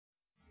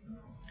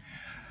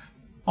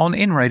On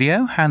In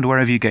Radio, and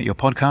wherever you get your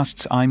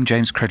podcasts, I'm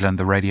James Cridland,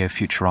 the radio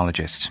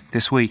futurologist.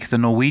 This week, the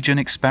Norwegian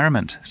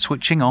experiment,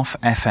 switching off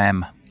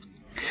FM.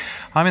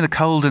 I'm in the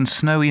cold and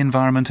snowy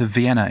environment of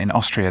Vienna in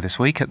Austria this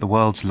week at the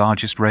world's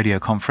largest radio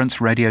conference,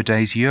 Radio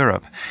Days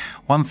Europe.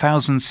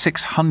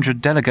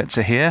 1,600 delegates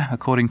are here,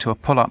 according to a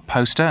pull-up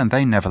poster, and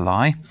they never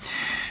lie.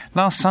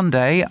 Last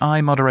Sunday,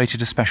 I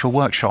moderated a special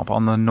workshop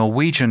on the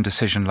Norwegian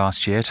decision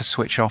last year to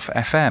switch off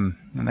FM.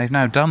 And they've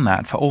now done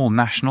that for all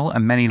national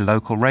and many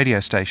local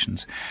radio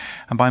stations.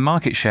 And by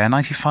market share,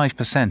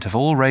 95% of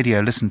all radio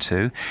listened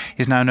to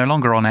is now no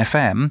longer on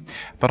FM,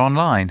 but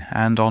online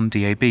and on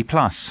DAB+.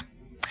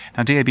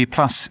 Now, DAB+,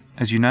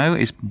 as you know,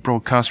 is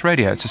broadcast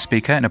radio. It's a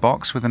speaker in a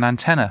box with an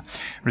antenna,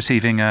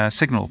 receiving a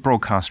signal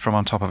broadcast from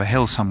on top of a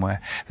hill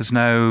somewhere. There's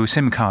no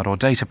SIM card or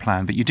data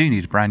plan, but you do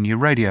need a brand new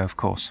radio, of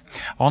course.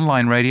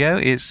 Online radio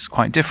is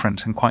quite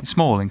different and quite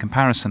small in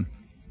comparison.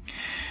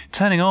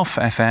 Turning off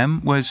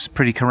FM was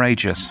pretty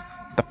courageous.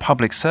 The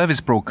public service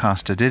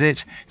broadcaster did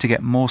it to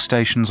get more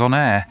stations on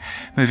air,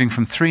 moving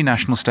from 3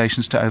 national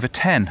stations to over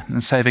 10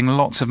 and saving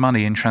lots of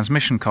money in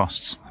transmission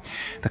costs.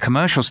 The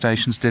commercial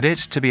stations did it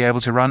to be able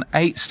to run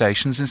 8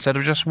 stations instead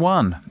of just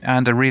 1,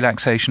 and a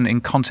relaxation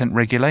in content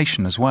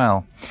regulation as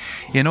well.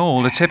 In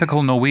all, a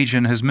typical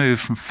Norwegian has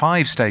moved from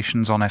 5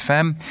 stations on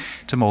FM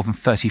to more than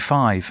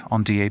 35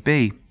 on DAB.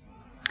 The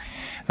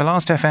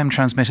last FM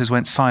transmitters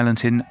went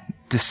silent in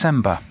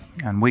December,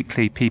 and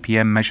weekly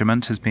PPM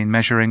measurement has been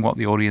measuring what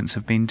the audience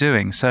have been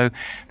doing. So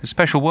the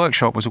special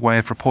workshop was a way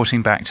of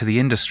reporting back to the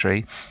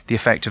industry the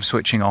effect of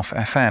switching off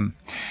FM.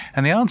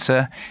 And the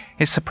answer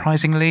is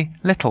surprisingly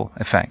little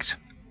effect.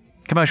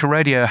 Commercial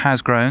radio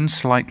has grown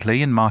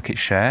slightly in market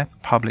share.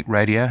 Public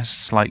radio has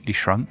slightly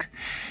shrunk.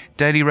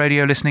 Daily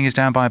radio listening is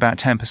down by about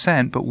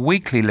 10%, but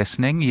weekly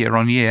listening year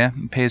on year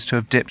appears to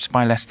have dipped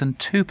by less than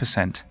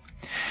 2%.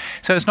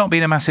 So it's not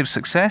been a massive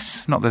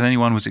success, not that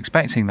anyone was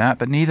expecting that,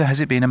 but neither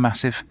has it been a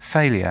massive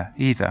failure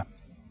either.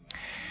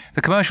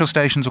 The commercial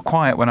stations were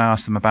quiet when I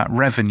asked them about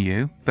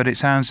revenue, but it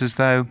sounds as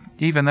though,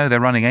 even though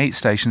they're running 8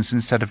 stations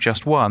instead of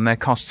just 1, their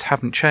costs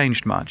haven't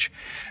changed much.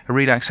 A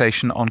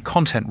relaxation on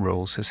content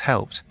rules has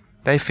helped.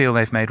 They feel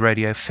they've made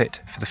radio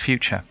fit for the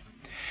future.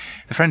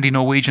 The friendly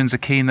Norwegians are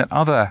keen that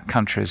other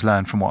countries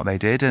learn from what they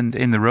did, and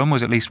in the room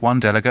was at least one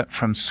delegate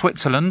from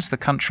Switzerland, the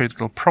country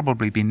that will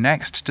probably be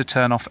next to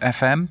turn off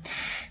FM.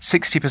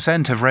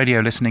 60% of radio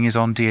listening is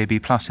on DAB+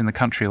 in the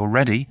country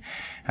already,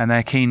 and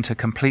they're keen to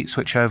complete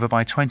switchover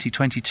by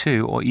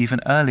 2022 or even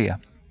earlier.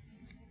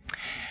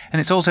 And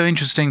it's also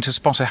interesting to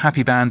spot a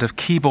happy band of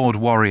keyboard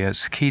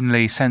warriors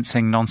keenly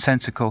sending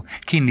nonsensical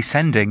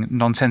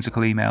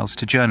emails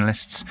to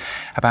journalists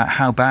about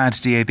how bad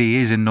DAB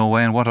is in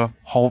Norway and what a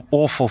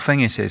awful thing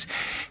it is.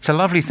 It's a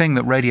lovely thing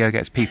that radio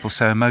gets people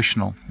so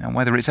emotional. And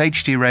whether it's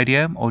HD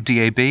radio or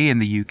DAB in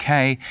the UK,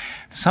 there's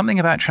something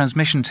about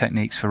transmission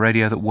techniques for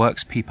radio that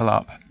works people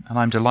up. And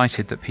I'm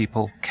delighted that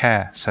people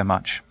care so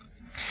much.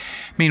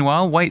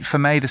 Meanwhile, wait for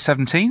May the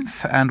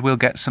 17th and we'll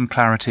get some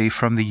clarity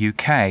from the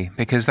UK,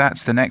 because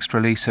that's the next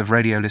release of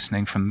radio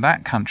listening from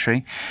that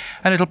country,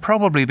 and it'll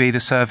probably be the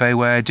survey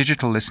where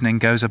digital listening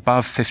goes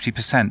above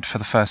 50% for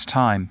the first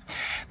time.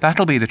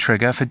 That'll be the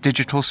trigger for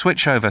digital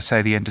switchover,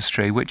 say the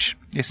industry, which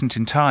isn't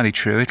entirely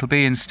true. It'll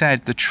be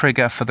instead the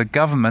trigger for the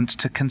government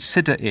to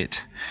consider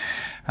it.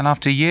 And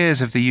after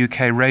years of the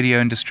UK radio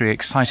industry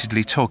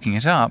excitedly talking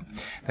it up,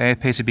 they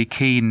appear to be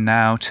keen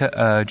now to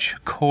urge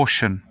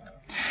caution.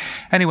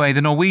 Anyway,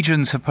 the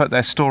Norwegians have put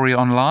their story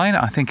online.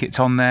 I think it's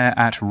on there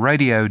at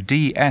radiodso.com.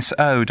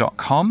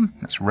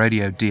 That's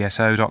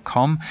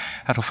radiodso.com.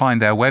 That'll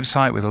find their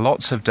website with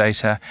lots of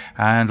data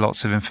and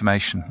lots of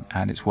information,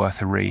 and it's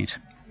worth a read.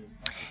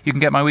 You can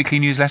get my weekly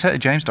newsletter at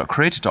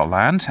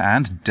james.crid.land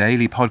and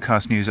daily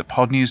podcast news at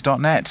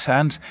podnews.net.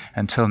 And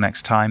until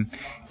next time,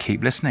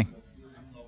 keep listening.